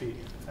with a fee.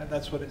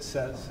 That's what it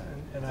says.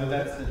 Okay. And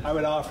so I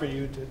would offer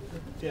you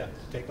to,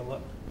 take a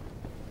look.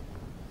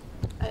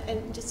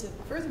 And just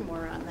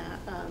furthermore on that,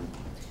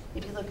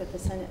 if you look at the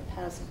Senate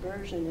passed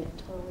version,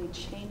 it totally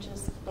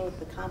changes both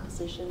the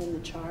composition and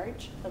the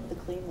charge of the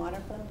Clean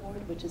Water Fund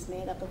Board, which is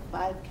made up of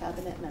 5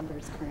 cabinet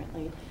members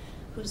currently,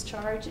 whose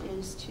charge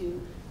is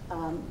to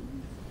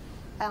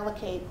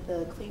allocate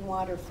the Clean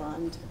Water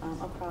Fund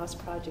across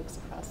projects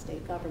across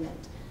state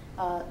government.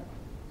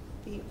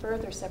 The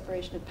further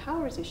separation of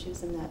powers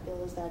issues in that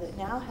bill is that it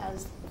now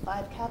has the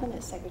 5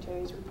 cabinet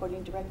secretaries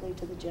reporting directly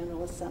to the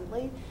General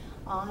Assembly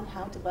on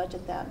how to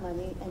budget that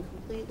money, and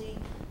completely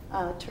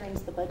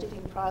turns the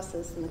budgeting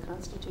process and the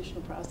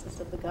constitutional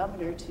process of the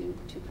governor to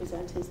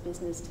present his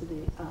business to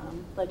the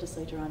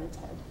legislature on its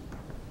head.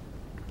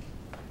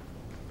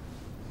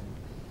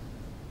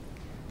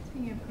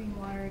 Speaking of clean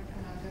water,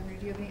 Governor,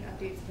 do you have any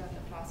updates about the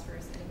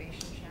Phosphorus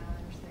Innovation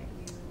Challenge that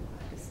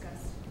you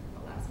discussed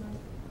last month?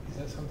 Is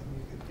that something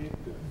you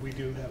could do? We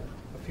do have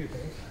a few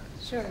things.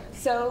 Sure.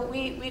 So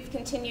we've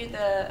continued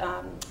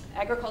the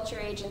Agriculture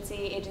Agency,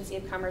 Agency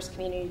of Commerce,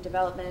 Community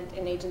Development,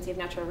 and Agency of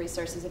Natural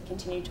Resources have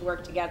continued to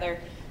work together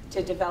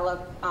to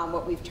develop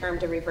what we've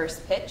termed a reverse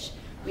pitch.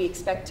 We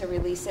expect to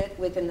release it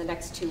within the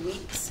next 2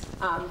 weeks.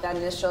 That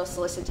initial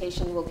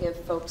solicitation will give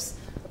folks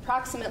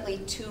approximately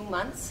 2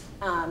 months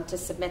to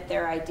submit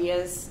their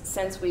ideas.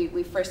 Since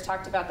we first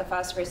talked about the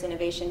Phosphorus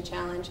Innovation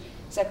Challenge,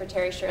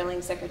 Secretary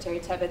Sherling, Secretary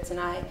Tebbetts, and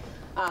I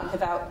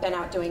have been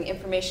out doing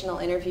informational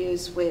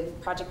interviews with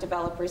project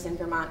developers in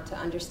Vermont to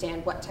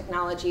understand what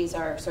technologies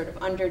are sort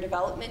of under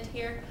development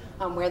here,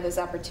 where those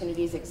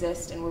opportunities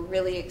exist, and we're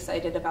really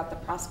excited about the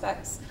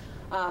prospects.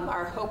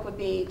 Our hope would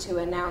be to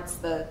announce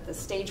the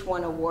Stage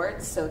 1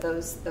 awards, so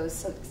those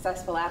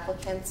successful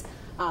applicants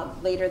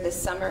later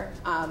this summer,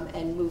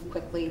 and move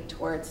quickly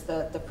towards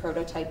the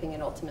prototyping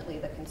and ultimately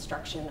the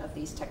construction of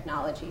these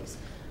technologies.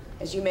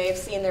 As you may have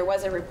seen, there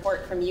was a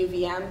report from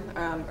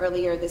UVM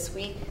earlier this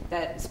week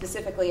that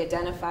specifically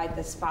identified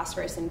this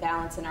phosphorus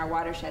imbalance in our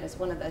watershed as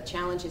one of the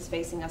challenges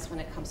facing us when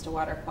it comes to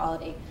water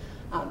quality,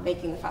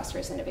 making the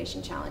Phosphorus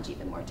Innovation Challenge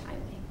even more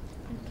timely.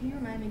 And can you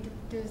remind me,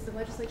 does the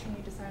legislature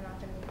need to sign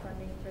off on any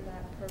funding for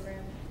that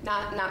program?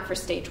 Not for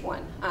Stage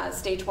 1.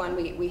 Stage 1,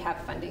 we have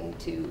funding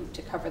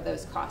to cover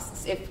those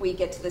costs. If we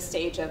get to the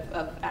stage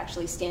of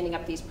actually standing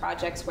up these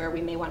projects where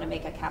we may want to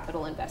make a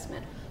capital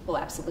investment, we'll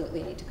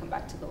absolutely need to come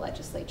back to the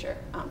legislature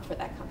for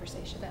that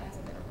conversation. That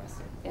hasn't been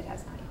requested. It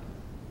has not.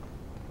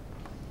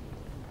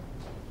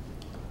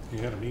 You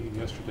had a meeting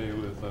yesterday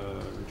with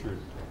Richard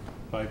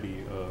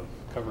Bybee of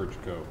Coverage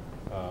Co.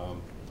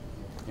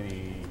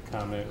 Any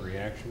comment,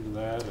 reaction to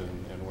that,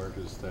 and where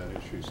does that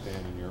issue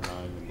stand in your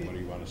mind, and what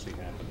do you want to see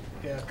happen?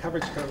 Yeah,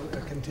 Coverage Co.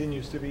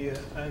 continues to be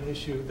an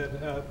issue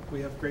that we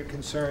have great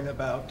concern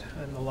about,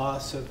 and the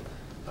loss of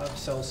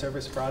cell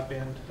service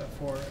broadband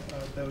for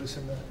those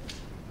in the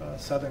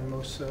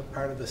southernmost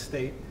part of the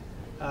state.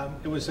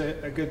 It was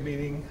a good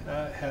meeting,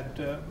 had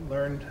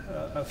learned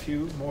a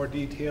few more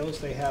details.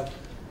 They have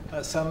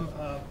some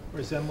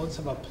resemblance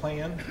of a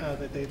plan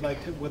that they'd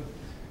like to,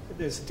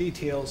 there's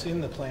details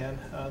in the plan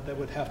that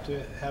would have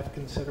to have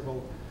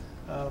considerable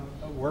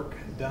work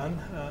done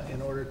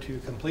in order to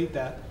complete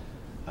that.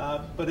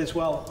 But as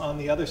well, on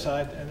the other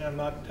side, and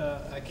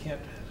I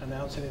can't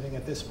announce anything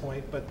at this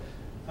point, but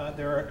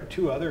there are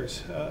 2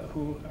 others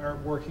who are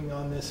working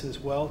on this as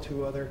well,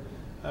 2 other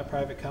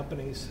private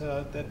companies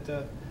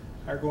that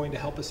are going to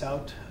help us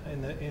out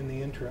in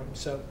the interim.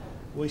 So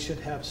we should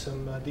have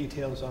some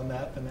details on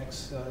that the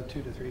next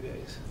 2 to 3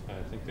 days.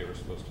 I think they were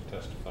supposed to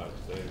testify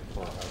today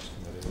before our House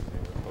Committee, and they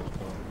were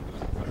postponed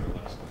because of weather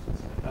last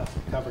night.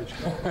 Coverage.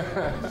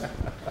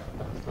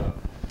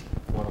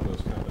 One of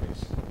those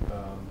companies.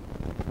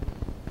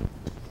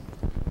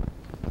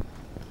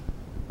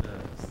 The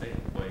state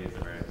employees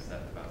are very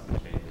upset about some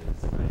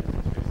changes the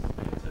administration's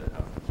made to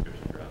how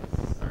prescription drugs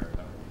are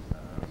covered.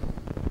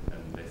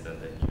 And they said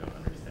that you don't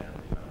understand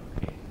the amount of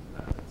pain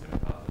that's going to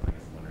cause them. I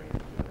guess I'm wondering if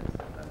you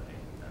understand that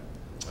pain and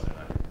whether or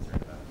not you're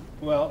concerned about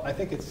it. Well, I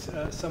think it's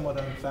somewhat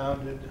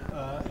unfounded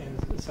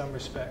in some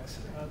respects.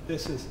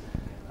 This is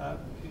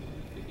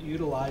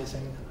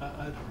utilizing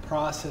a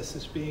process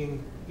that's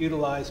being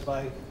utilized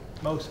by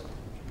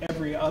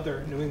every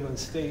other New England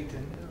state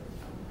and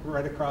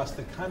right across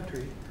the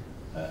country,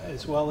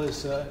 as well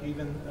as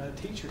even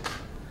teachers.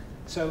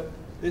 So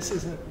this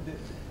isn't.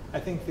 I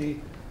think the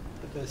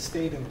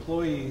state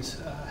employees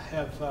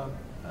have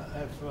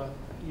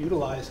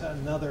utilized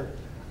another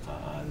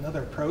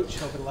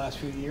approach over the last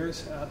few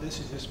years. This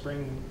is just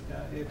bringing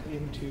it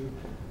into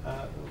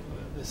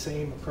the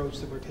same approach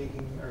that we're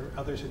taking, or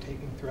others are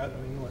taking throughout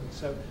New England.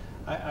 So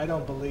I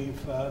don't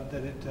believe that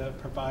it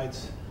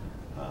provides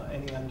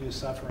any undue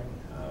suffering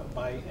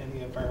by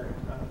any of our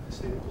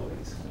state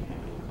employees.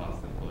 It will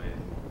cost employees.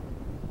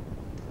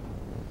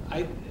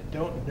 I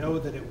don't know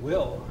that it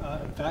will.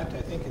 In fact,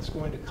 I think it's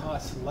going to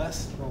cost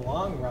less in the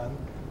long run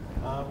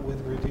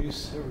with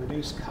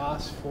reduced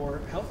costs for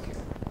healthcare.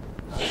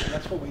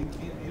 That's what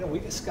we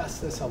discuss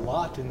this a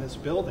lot in this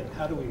building.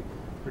 How do we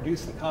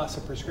reduce the cost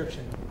of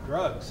prescription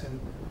drugs? And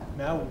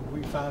now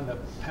we found a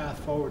path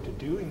forward to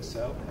doing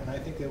so, and I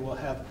think it will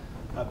have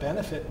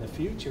benefit in the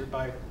future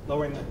by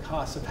lowering the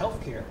cost of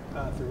health care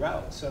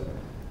throughout. So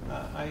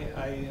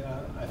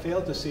I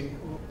failed to see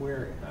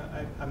where,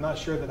 I'm not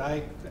sure that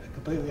I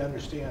completely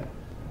understand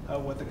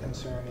what the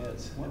concern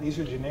is. These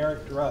are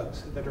generic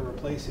drugs that are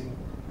replacing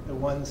the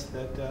ones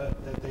that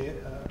they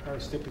are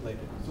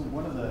stipulated. So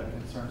one of the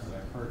concerns that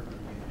I've heard from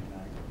the union,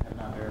 and I have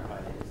not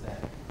verified it, is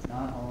that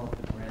not all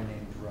of the brand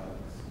name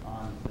drugs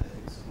on the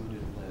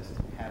excluded list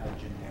have a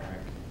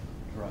generic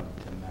drug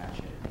to match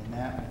it. And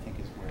that, I think,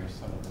 is where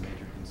some of the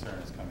major concern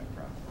is coming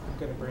from. I'm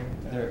going to bring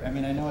I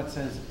mean, I know it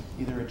says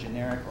either a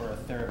generic or a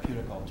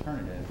therapeutic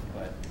alternative,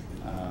 but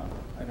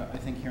I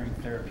think hearing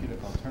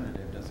therapeutic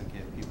alternative doesn't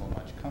give people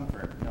much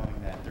comfort knowing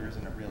that there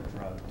isn't a real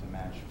drug to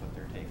match what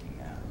they're taking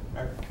now.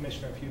 our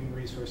Commissioner of Human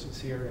Resources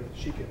here, and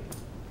she can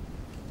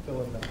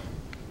fill in the.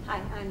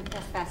 Hi, I'm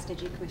Beth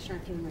Bastigi, Commissioner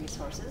of Human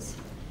Resources.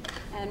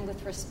 And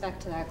with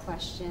respect to that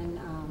question,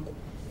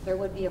 there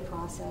would be a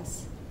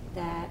process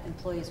that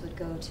employees would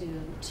go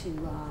to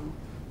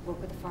work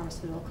with the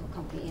pharmaceutical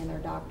company and their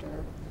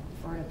doctor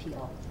for an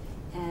appeal.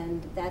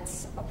 And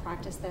that's a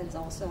practice that is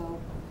also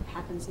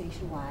happens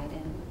nationwide.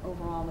 And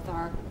overall, with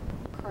our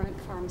current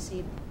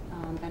pharmacy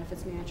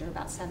benefits manager,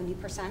 about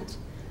 70%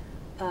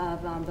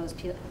 of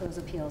those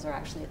appeals are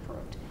actually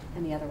approved.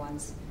 And the other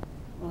ones,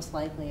 most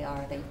likely,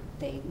 are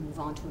they move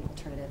on to an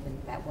alternative, and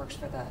that works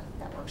for the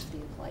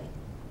employee.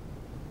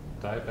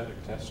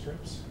 Diabetic test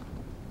strips?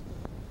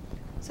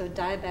 So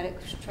diabetic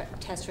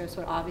test strips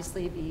would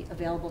obviously be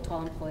available to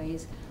all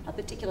employees. A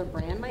particular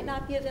brand might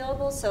not be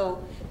available.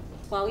 So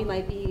while we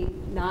might be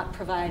not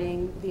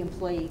providing the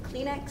employee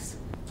Kleenex,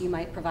 you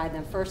might provide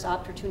them. First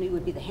opportunity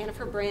would be the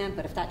Hannaford brand,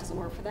 but if that doesn't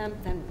work for them,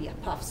 then it would be a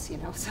Puffs, you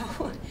know. So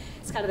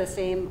it's kind of the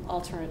same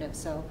alternative.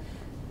 So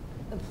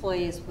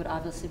employees would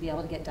obviously be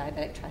able to get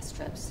diabetic test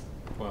strips.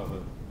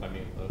 Well,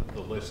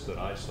 the list that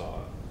I saw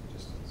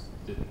just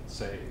didn't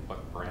say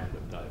what brand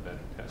of diabetic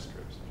test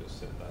strips. It just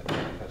said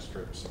diabetic test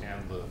strips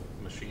and the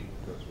machine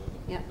that goes with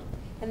it. Yeah,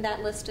 and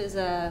that list is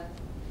a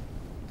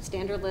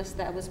standard list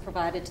that was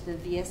provided to the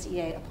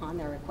VSEA upon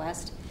their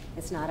request.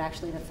 It's not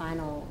actually the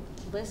final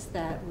list.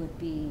 That would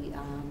be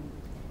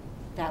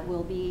that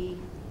will be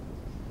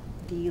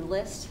the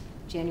list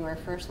January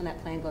 1st when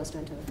that plan goes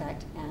into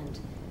effect, and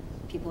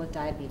people with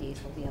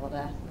diabetes will be able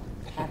to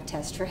have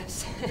test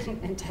strips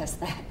and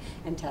test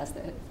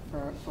it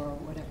for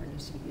whatever it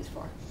needs to be used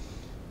for.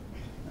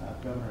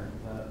 Governor,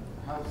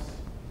 the House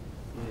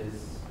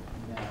is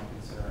now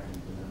considering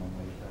the minimum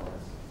wage bill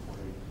as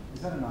 40.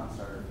 Is that a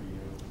non-starter for you?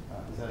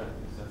 Is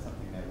that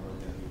something that we're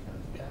going to be kind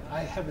of? Yeah,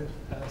 I haven't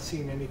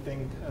seen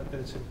anything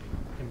that's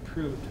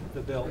improved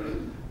the bill.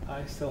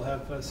 I still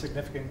have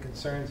significant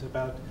concerns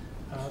about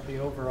the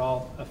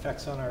overall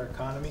effects on our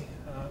economy.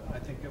 I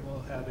think it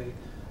will have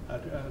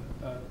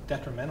a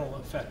detrimental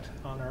effect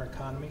on our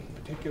economy,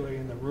 particularly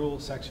in the rural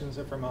sections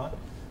of Vermont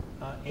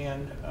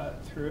and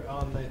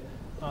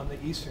on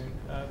the eastern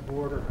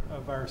border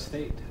of our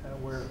state,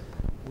 where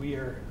we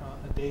are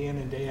day in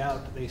and day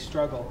out, they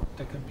struggle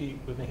to compete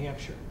with New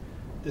Hampshire.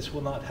 This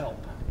will not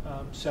help.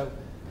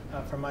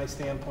 From my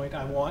standpoint,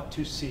 I want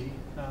to see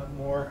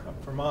more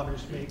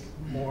Vermonters make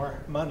more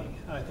money.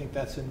 I think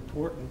that's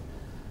important,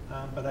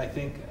 but I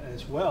think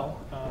as well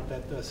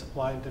that the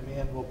supply and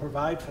demand will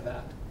provide for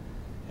that,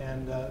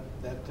 and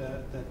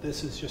that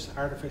this is just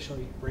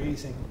artificially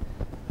raising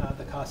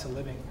the cost of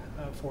living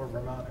for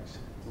Vermonters.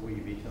 So will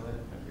you veto it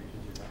if it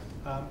reaches your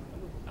desk?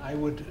 I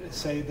would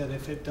say that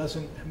if it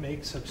doesn't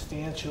make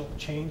substantial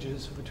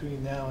changes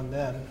between now and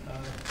then,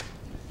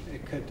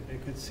 it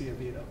could see a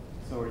veto.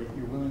 So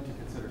you're willing to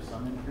consider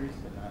some increase,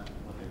 but not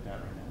what they've got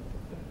right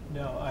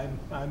now? No,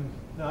 I'm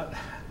not.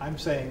 I'm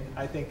saying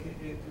I think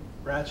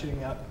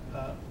ratcheting up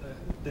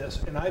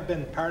this, and I've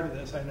been part of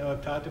this. I know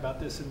I've talked about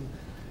this in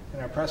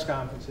our press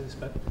conferences,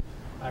 but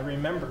I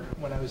remember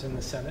when I was in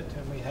the Senate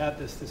and we had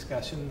this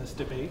discussion, this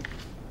debate,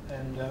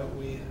 and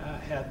we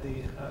had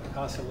the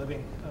cost of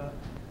living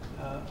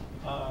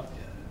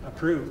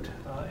approved,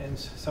 and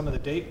some of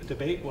the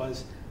debate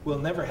was, we'll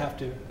never have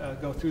to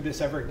go through this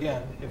ever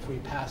again if we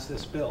pass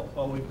this bill.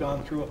 Well, we've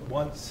gone through it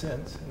once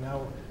since, and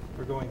now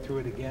we're going through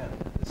it again.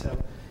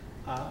 So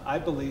I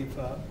believe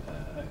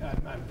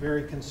I'm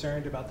very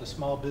concerned about the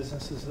small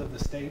businesses of the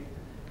state,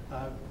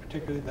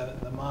 particularly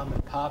the mom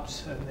and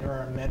pops, and there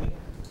are many.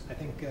 I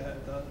think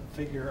the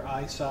figure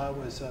I saw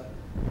was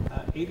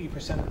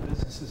 80% of the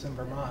businesses in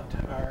Vermont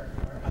are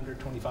under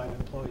 25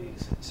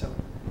 employees. So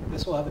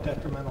this will have a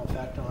detrimental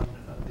effect on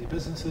the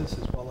businesses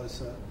as well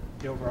as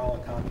the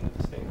overall economy of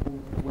the state.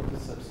 What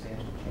does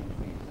substantial change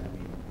mean? Does that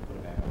mean put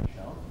it back on the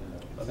shelf?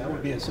 Well, that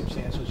would be a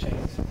substantial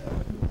change.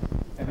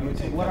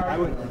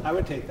 I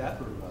would take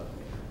that.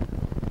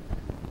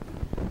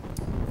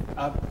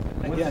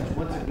 Again,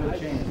 what's a good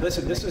change?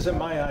 Listen, this isn't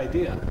my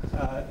idea,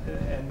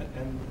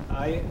 and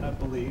I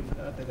believe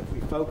that if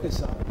we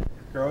focus on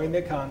growing the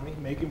economy,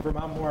 making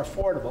Vermont more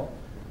affordable,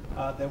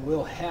 that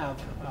we'll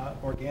have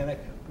organic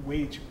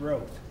wage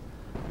growth,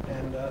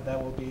 and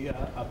that will be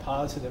a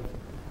positive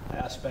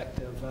aspect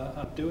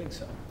of doing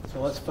so.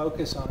 So let's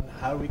focus on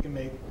how we can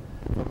make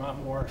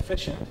Vermont more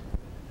efficient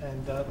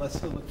and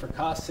let's look for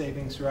cost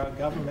savings throughout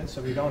government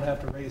so we don't have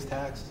to raise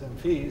taxes and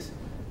fees,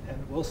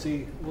 and we'll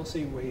see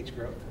wage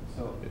growth.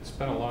 So It's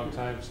been a long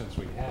time since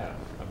we have.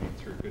 I mean,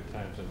 through good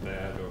times and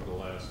bad over the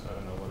last, I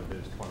don't know what it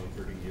is, 20,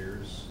 30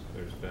 years,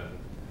 there's been,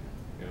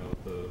 you know,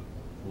 the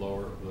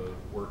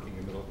working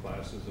and middle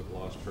classes have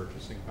lost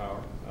purchasing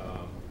power.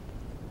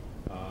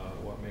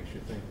 What makes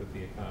you think that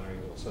the economy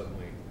will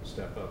suddenly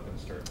step up and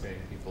start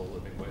paying people a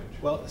living wage?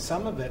 Well,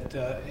 some of it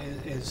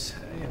is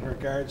in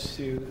regards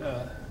to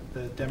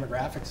the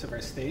demographics of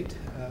our state.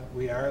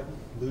 We are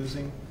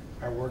losing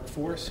our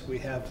workforce. We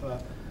have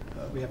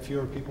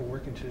fewer people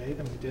working today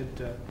than we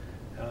did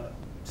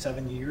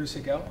 7 years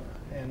ago.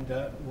 And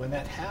when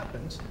that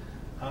happens,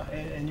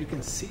 and you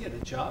can see it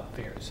at job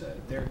fairs,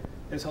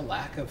 there's a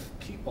lack of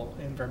people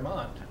in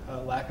Vermont,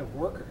 a lack of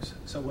workers.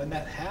 So when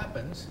that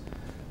happens,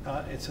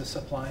 it's a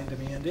supply and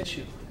demand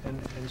issue.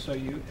 And so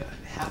you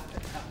have to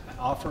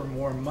offer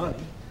more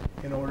money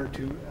in order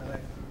to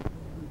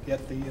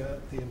get the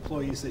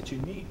employees that you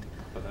need.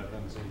 But that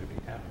doesn't seem to be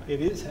happening.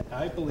 It is,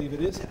 I believe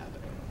it is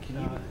happening.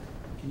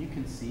 Can you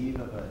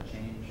conceive of a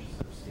change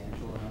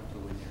substantial enough to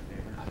win your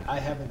favor? I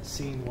haven't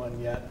seen one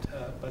yet,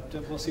 but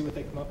we'll see what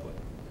they come up with.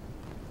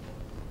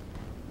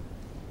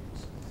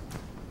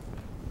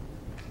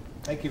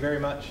 Thank you very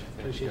much.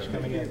 Appreciate you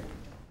coming in.